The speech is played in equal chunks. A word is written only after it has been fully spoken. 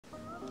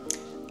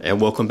And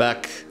welcome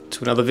back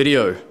to another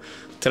video.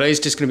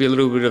 Today's just going to be a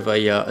little bit of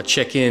a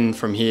check-in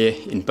from here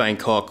in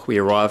Bangkok. We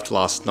arrived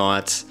last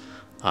night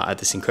at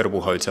this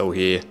incredible hotel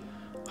here.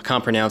 I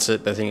can't pronounce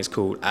it, but I think it's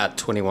called at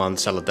 21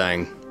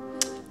 Saladaeng.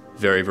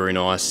 Very, very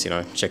nice. You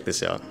know, check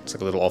this out. It's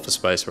like a little office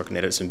space where I can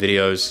edit some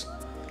videos.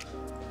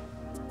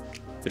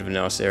 Bit of a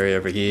nice area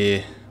over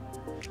here.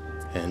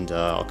 And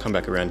I'll come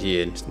back around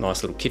here. It's a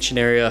nice little kitchen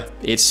area.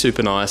 It's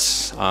super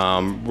nice.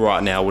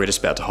 Right now we're just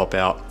about to hop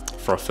out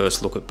for our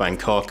first look at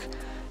Bangkok.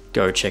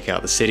 Go check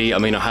out the city. I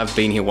mean, I have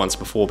been here once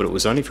before, but it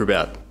was only for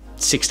about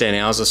 16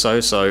 hours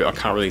or so I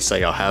can't really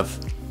say I have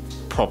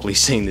properly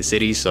seen the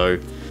city. So,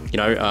 you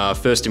know,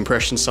 first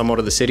impression somewhat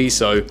of the city.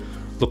 So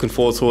looking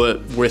forward to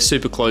it. We're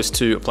super close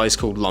to a place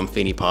called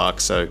Lumphini Park.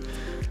 So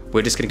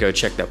we're just gonna go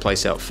check that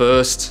place out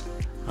first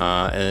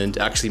and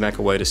actually make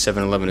our way to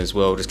 7-Eleven as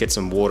well. Just get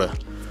some water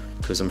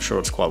because I'm sure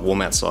it's quite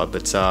warm outside,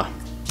 but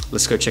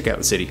let's go check out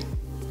the city.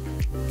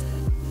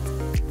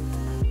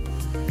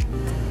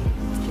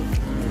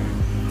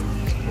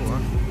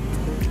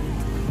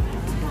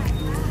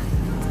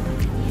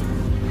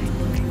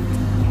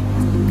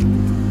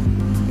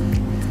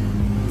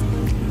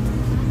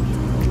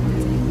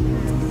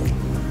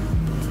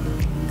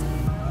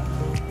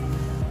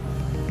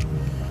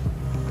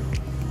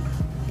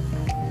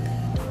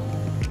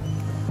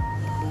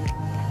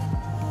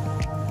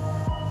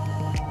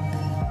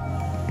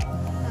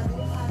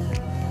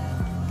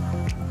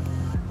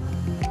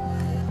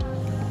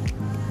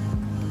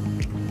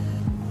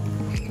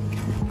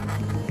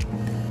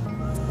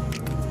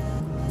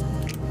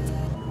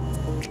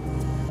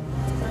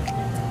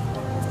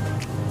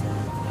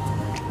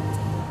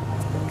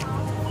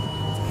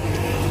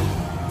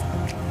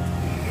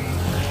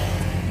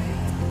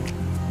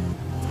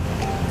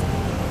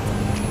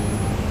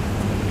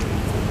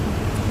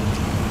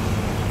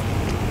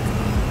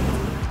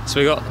 So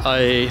we got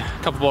a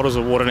couple bottles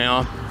of water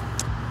now.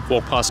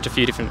 Walked past a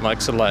few different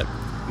sort of like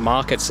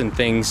markets and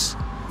things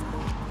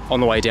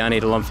on the way down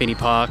here to Lumphini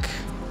Park.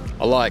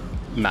 I like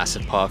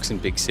massive parks in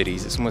big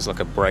cities. It's almost like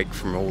a break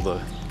from all the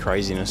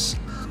craziness.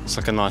 It's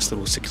like a nice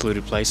little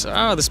secluded place.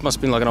 Ah, this must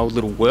have been like an old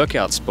little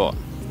workout spot.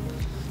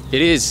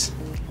 It is.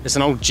 It's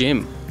an old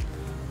gym.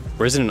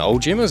 Or is it an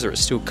old gym or is it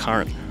still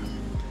current?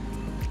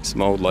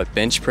 Some old like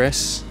bench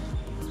press.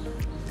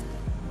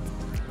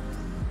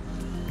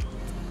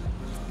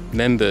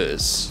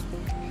 Members,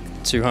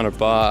 200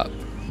 baht,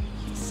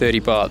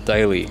 30 baht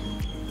daily.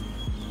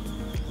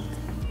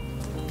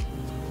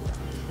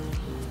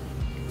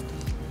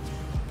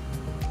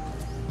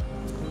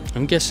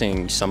 I'm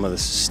guessing some of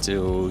this is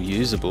still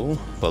usable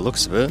by the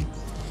looks of it.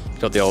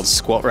 Got the old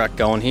squat rack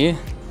going here.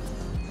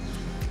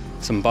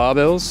 Some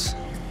barbells.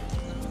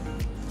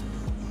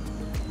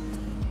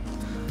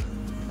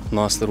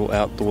 Nice little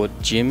outdoor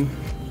gym.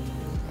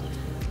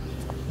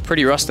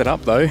 Pretty rusted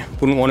up though.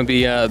 Wouldn't want to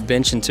be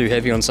benching too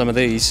heavy on some of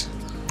these.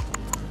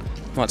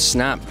 Might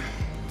snap.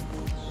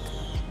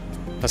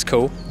 That's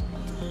cool.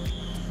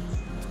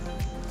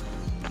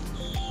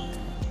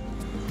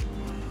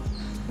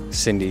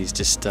 Cindy's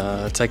just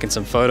taking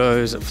some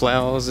photos at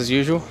flowers as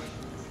usual.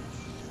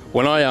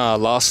 When I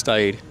last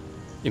stayed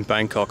in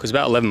Bangkok, it was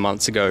about 11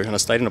 months ago, and I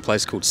stayed in a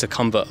place called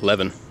Secumber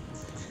 11.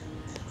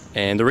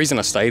 And the reason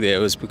I stayed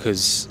there was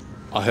because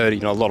I heard,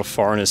 you know, a lot of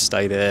foreigners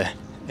stay there,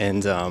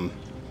 and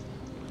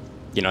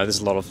you know, there's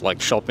a lot of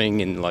like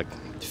shopping and like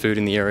food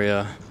in the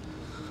area.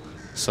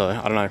 So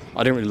I don't know,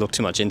 I didn't really look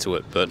too much into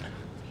it, but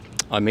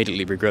I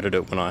immediately regretted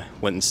it when I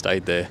went and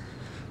stayed there.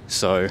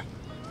 So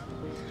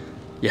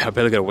yeah, I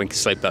barely got a wink of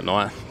sleep that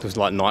night. There was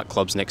like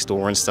nightclubs next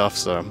door and stuff,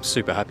 so I'm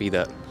super happy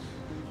that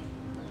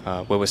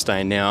where we're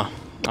staying now.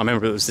 I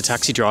remember it was the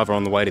taxi driver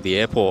on the way to the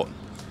airport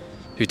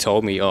who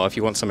told me, oh, if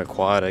you want somewhere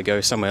quieter, go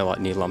somewhere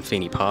like near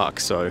Lumphini Park.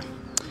 So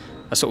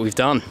that's what we've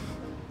done.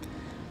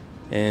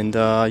 And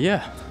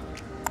yeah.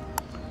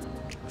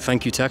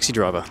 Thank you, taxi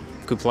driver.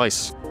 Good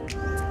place.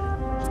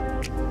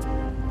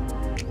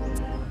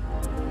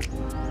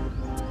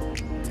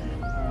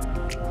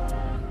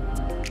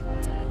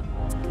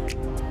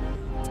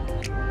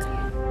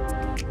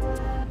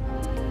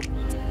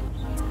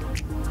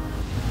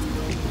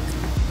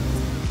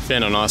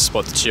 Found a nice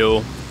spot to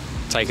chill,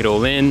 take it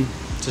all in,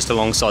 just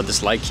alongside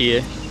this lake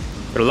here.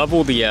 But I love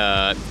all the,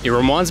 it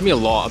reminds me a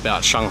lot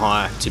about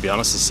Shanghai, to be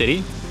honest, the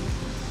city.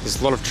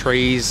 There's a lot of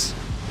trees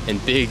and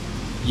big,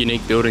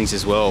 unique buildings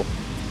as well.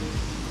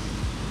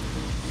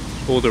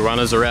 All the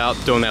runners are out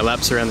doing their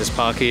laps around this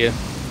park here.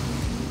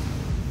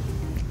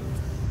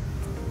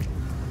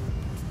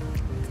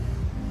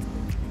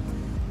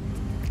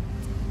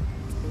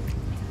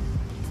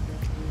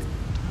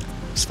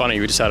 It's funny,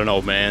 we just had an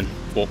old man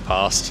walk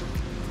past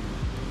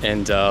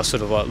and sort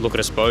of like look at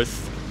us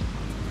both.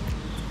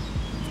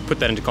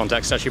 Put that into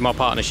context. Actually, my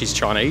partner, she's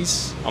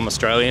Chinese, I'm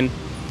Australian.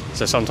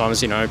 So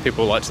sometimes, you know,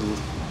 people like to,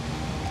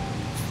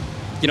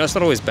 you know, it's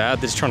not always bad.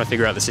 They're just trying to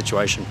figure out the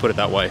situation, put it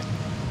that way.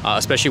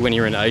 Especially when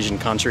you're in Asian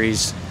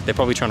countries, they're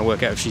probably trying to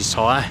work out if she's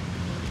Thai.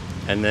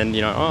 And then,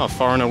 you know, oh, a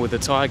foreigner with a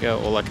tiger,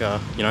 or like a,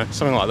 you know,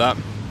 something like that.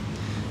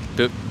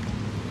 But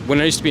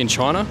when I used to be in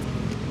China,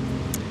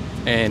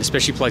 and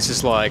especially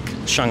places like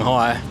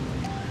Shanghai,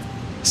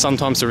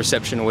 sometimes the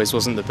reception always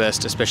wasn't the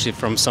best, especially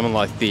from someone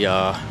like the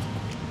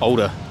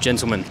older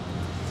gentlemen.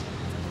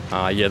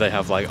 Yeah, they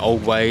have like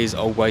old ways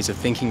of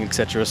thinking,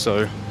 etc.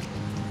 So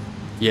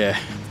yeah,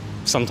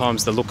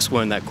 sometimes the looks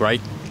weren't that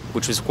great,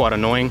 which was quite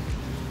annoying.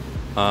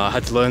 I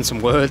had to learn some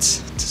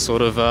words to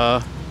sort of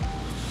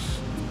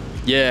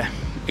yeah,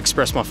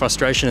 express my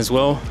frustration as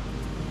well.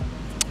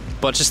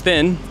 But just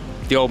then,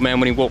 the old man,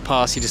 when he walked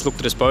past, he just looked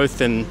at us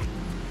both, and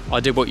I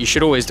did what you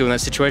should always do in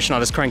that situation. I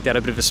just cranked out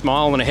a bit of a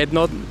smile and a head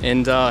nod,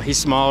 and he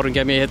smiled and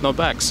gave me a head nod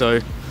back. So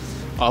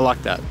I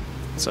like that.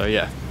 So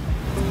yeah.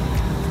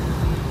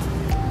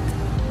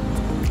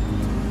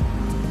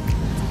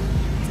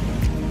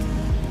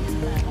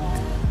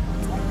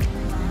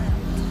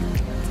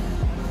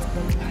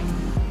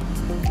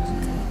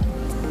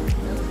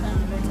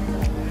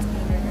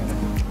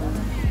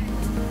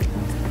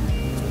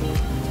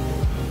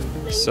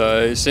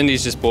 So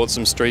Cindy's just bought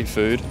some street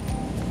food.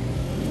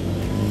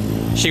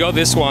 She got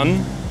this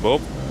one. Well,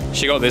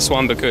 she got this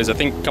one because I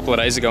think a couple of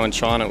days ago in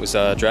China it was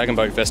a Dragon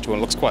Boat Festival and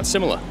it looks quite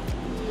similar.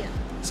 Yeah.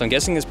 So I'm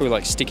guessing there's probably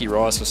like sticky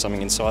rice or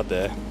something inside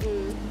there.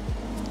 Mm.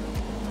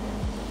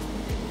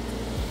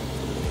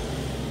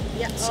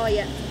 Yeah. Oh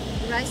yeah.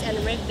 Rice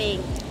and red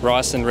bean.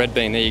 Rice and red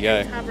bean. There you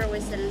go. Covered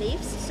with the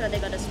leaves, so they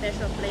got a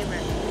special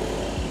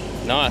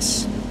flavor.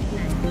 Nice.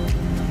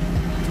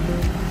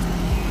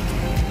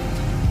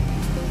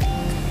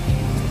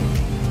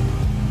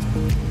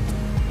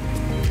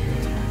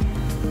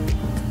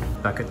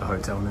 Back at the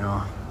hotel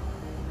now,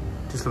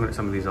 just looking at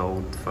some of these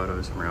old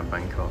photos from around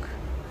Bangkok.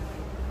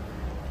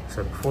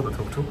 So before the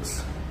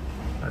tuk-tuks,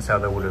 that's how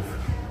they would have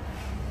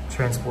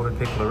transported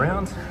people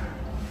around.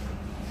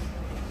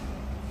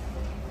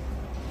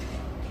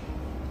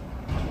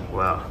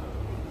 Wow,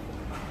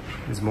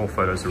 there's more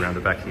photos around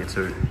the back here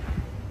too.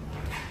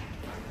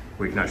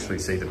 We can actually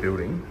see the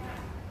building.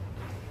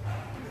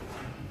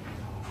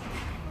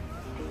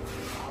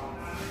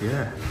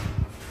 Yeah.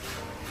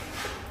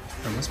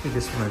 It must be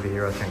this one over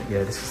here, I think.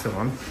 Yeah, this is the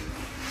one.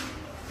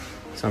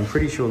 So I'm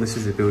pretty sure this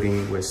is the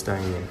building we're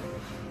staying in.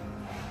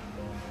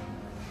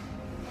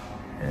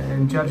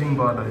 And judging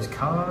by those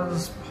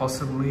cars,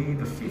 possibly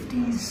the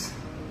 50s,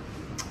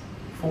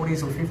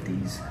 40s or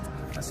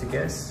 50s, that's a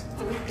guess.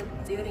 The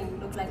building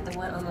look like the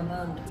one on the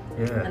mound.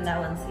 Yeah. And that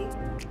one, see?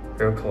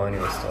 Very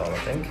colonial style, I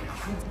think.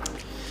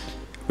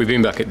 We've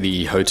been back at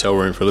the hotel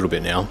room for a little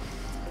bit now.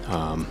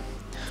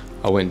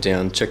 I went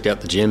down, checked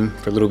out the gym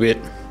for a little bit.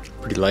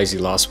 Pretty lazy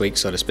last week,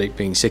 so to speak,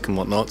 being sick and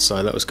whatnot,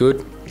 so that was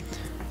good.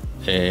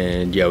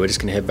 And yeah, we're just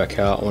gonna head back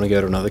out. I wanna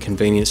go to another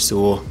convenience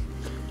store,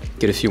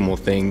 get a few more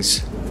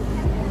things.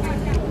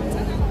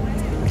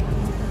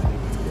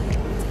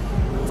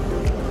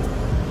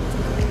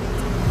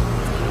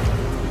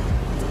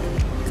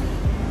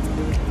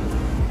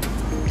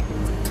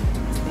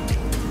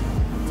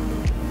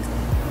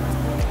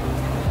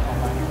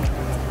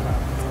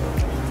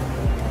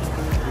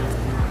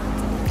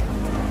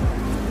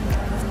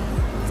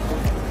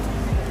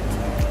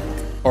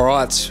 All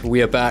right,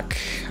 we are back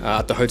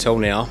at the hotel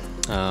now.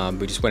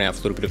 We just went out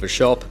for a little bit of a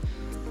shop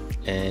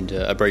and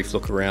a brief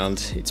look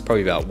around. It's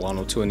probably about 1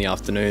 or 2 in the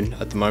afternoon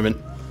at the moment,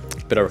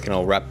 but I reckon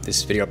I'll wrap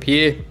this video up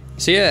here.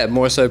 So yeah,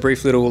 more so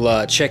brief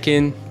little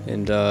check-in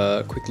and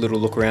a quick little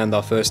look around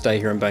our first day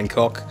here in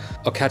Bangkok.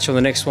 I'll catch you on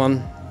the next one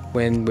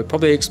when we're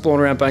probably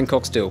exploring around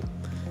Bangkok still.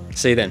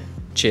 See you then.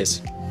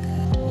 Cheers.